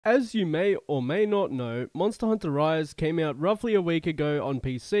As you may or may not know, Monster Hunter Rise came out roughly a week ago on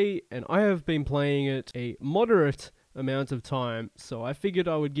PC, and I have been playing it a moderate amount of time, so I figured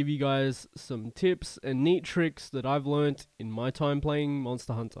I would give you guys some tips and neat tricks that I've learnt in my time playing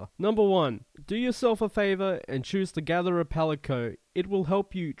Monster Hunter. Number 1, do yourself a favor and choose the Gatherer Palico. It will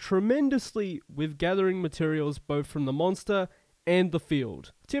help you tremendously with gathering materials both from the monster and the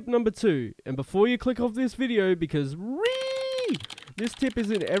field. Tip number 2, and before you click off this video, because this tip is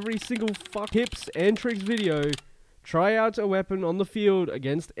in every single tips and tricks video, try out a weapon on the field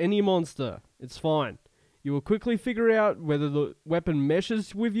against any monster. It's fine. You will quickly figure out whether the weapon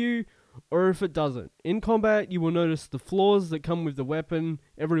meshes with you or if it doesn't. In combat, you will notice the flaws that come with the weapon.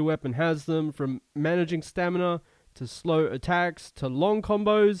 Every weapon has them, from managing stamina to slow attacks to long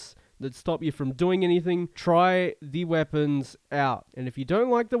combos that stop you from doing anything. Try the weapons out. And if you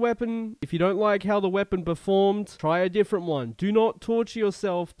don't like the weapon, if you don't like how the weapon performed, try a different one. Do not torture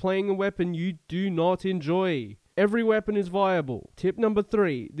yourself playing a weapon you do not enjoy. Every weapon is viable. Tip number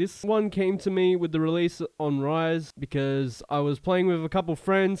 3. This one came to me with the release on Rise because I was playing with a couple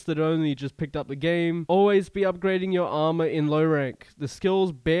friends that only just picked up the game. Always be upgrading your armor in low rank. The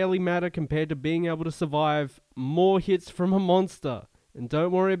skills barely matter compared to being able to survive more hits from a monster. And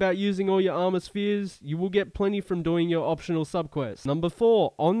don't worry about using all your armor spheres, you will get plenty from doing your optional subquests. Number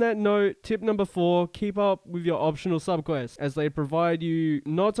 4, on that note, tip number 4, keep up with your optional subquests, as they provide you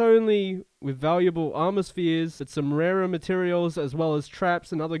not only with valuable armor spheres, but some rarer materials as well as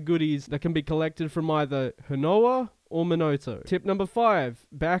traps and other goodies that can be collected from either Hinoa or Minoto. Tip number 5,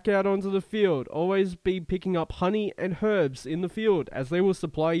 back out onto the field. Always be picking up honey and herbs in the field, as they will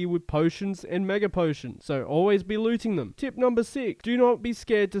supply you with potions and mega potions, so always be looting them. Tip number 6, do not be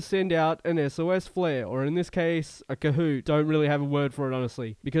scared to send out an SOS flare, or in this case, a Kahoot. Don't really have a word for it,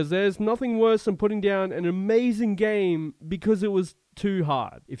 honestly, because there's nothing worse than putting down an amazing game because it was too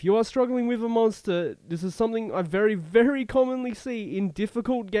hard. If you are struggling with a monster, this is something I very commonly see in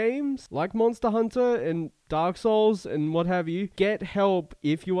difficult games like Monster Hunter and Dark Souls and what have you. Get help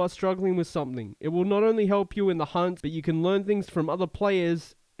if you are struggling with something. It will not only help you in the hunt, but you can learn things from other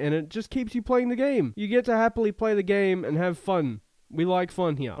players, and it just keeps you playing the game. You get to happily play the game and have fun. We like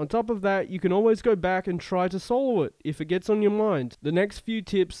fun here. On top of that, you can always go back and try to solo it if it gets on your mind. The next few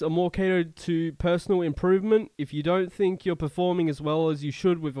tips are more catered to personal improvement. If you don't think you're performing as well as you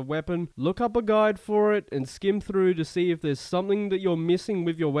should with a weapon, look up a guide for it and skim through to see if there's something that you're missing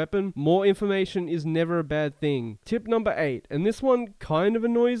with your weapon. More information is never a bad thing. Tip number 8, and this one kind of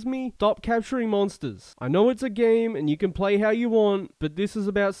annoys me: stop capturing monsters. I know it's a game and you can play how you want, but this is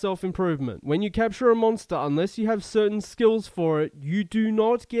about self-improvement. When you capture a monster, unless you have certain skills for it, you do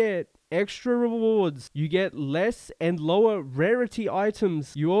not get extra rewards. You get less and lower rarity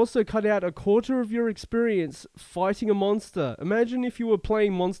items. You also cut out a quarter of your experience fighting a monster. Imagine if you were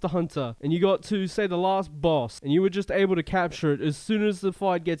playing Monster Hunter and you got to, say, the last boss, and you were just able to capture it as soon as the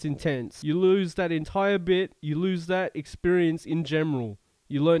fight gets intense. You lose that entire bit. You lose that experience in general.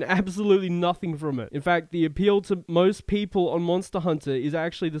 You learn absolutely nothing from it. In fact, the appeal to most people on Monster Hunter is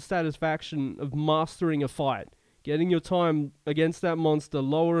actually the satisfaction of mastering a fight. Getting your time against that monster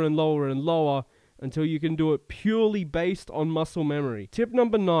lower and lower and lower until you can do it purely based on muscle memory. Tip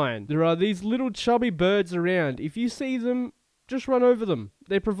number 9. There are these little chubby birds around. If you see them, just run over them.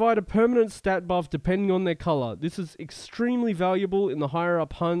 They provide a permanent stat buff depending on their color. This is extremely valuable in the higher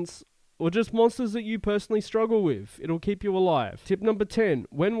up hunts, or just monsters that you personally struggle with. It'll keep you alive. Tip number 10.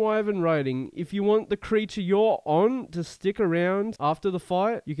 When wyvern riding, if you want the creature you're on to stick around after the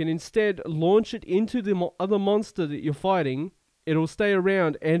fight, you can instead launch it into the other monster that you're fighting. It'll stay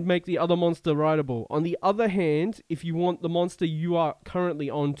around and make the other monster rideable. On the other hand, if you want the monster you are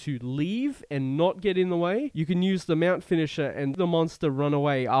currently on to leave and not get in the way, you can use the mount finisher and the monster run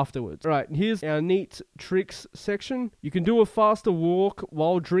away afterwards. Alright, here's our neat tricks section. You can do a faster walk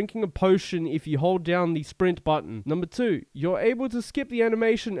while drinking a potion if you hold down the sprint button. Number 2, you're able to skip the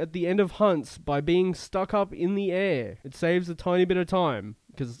animation at the end of hunts by being stuck up in the air. It saves a tiny bit of time,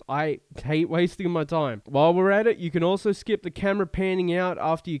 because I hate wasting my time. While we're at it, you can also skip the camera panning out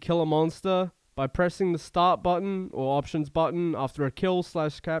after you kill a monster by pressing the start button or options button after a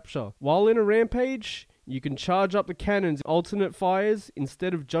kill/capture. While in a rampage, you can charge up the cannons alternate fires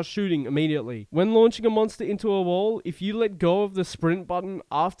instead of just shooting immediately. When launching a monster into a wall, if you let go of the sprint button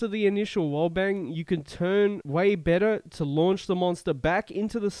after the initial wall bang, you can turn way better to launch the monster back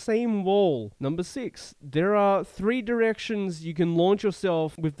into the same wall. Number 6, there are 3 directions you can launch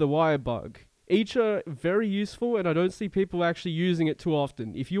yourself with the wire bug. Each are very useful, and I don't see people actually using it too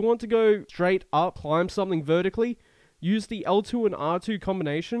often. If you want to go straight up, climb something vertically, use the L2 and R2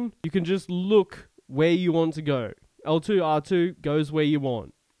 combination. You can just look where you want to go. L2, R2 goes where you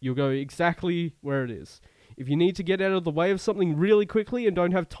want. you'll go exactly where it is. If you need to get out of the way of something really quickly and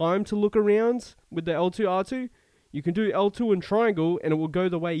don't have time to look around with the L2, R2, you can do L2 and triangle and it will go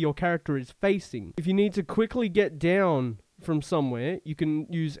the way your character is facing. If you need to quickly get down from somewhere, you can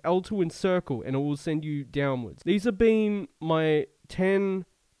use L2 and circle and it will send you downwards. These have been my 10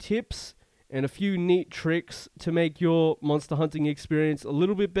 tips and a few neat tricks to make your monster hunting experience a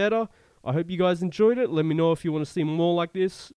little bit better. I hope you guys enjoyed it. Let me know if you want to see more like this.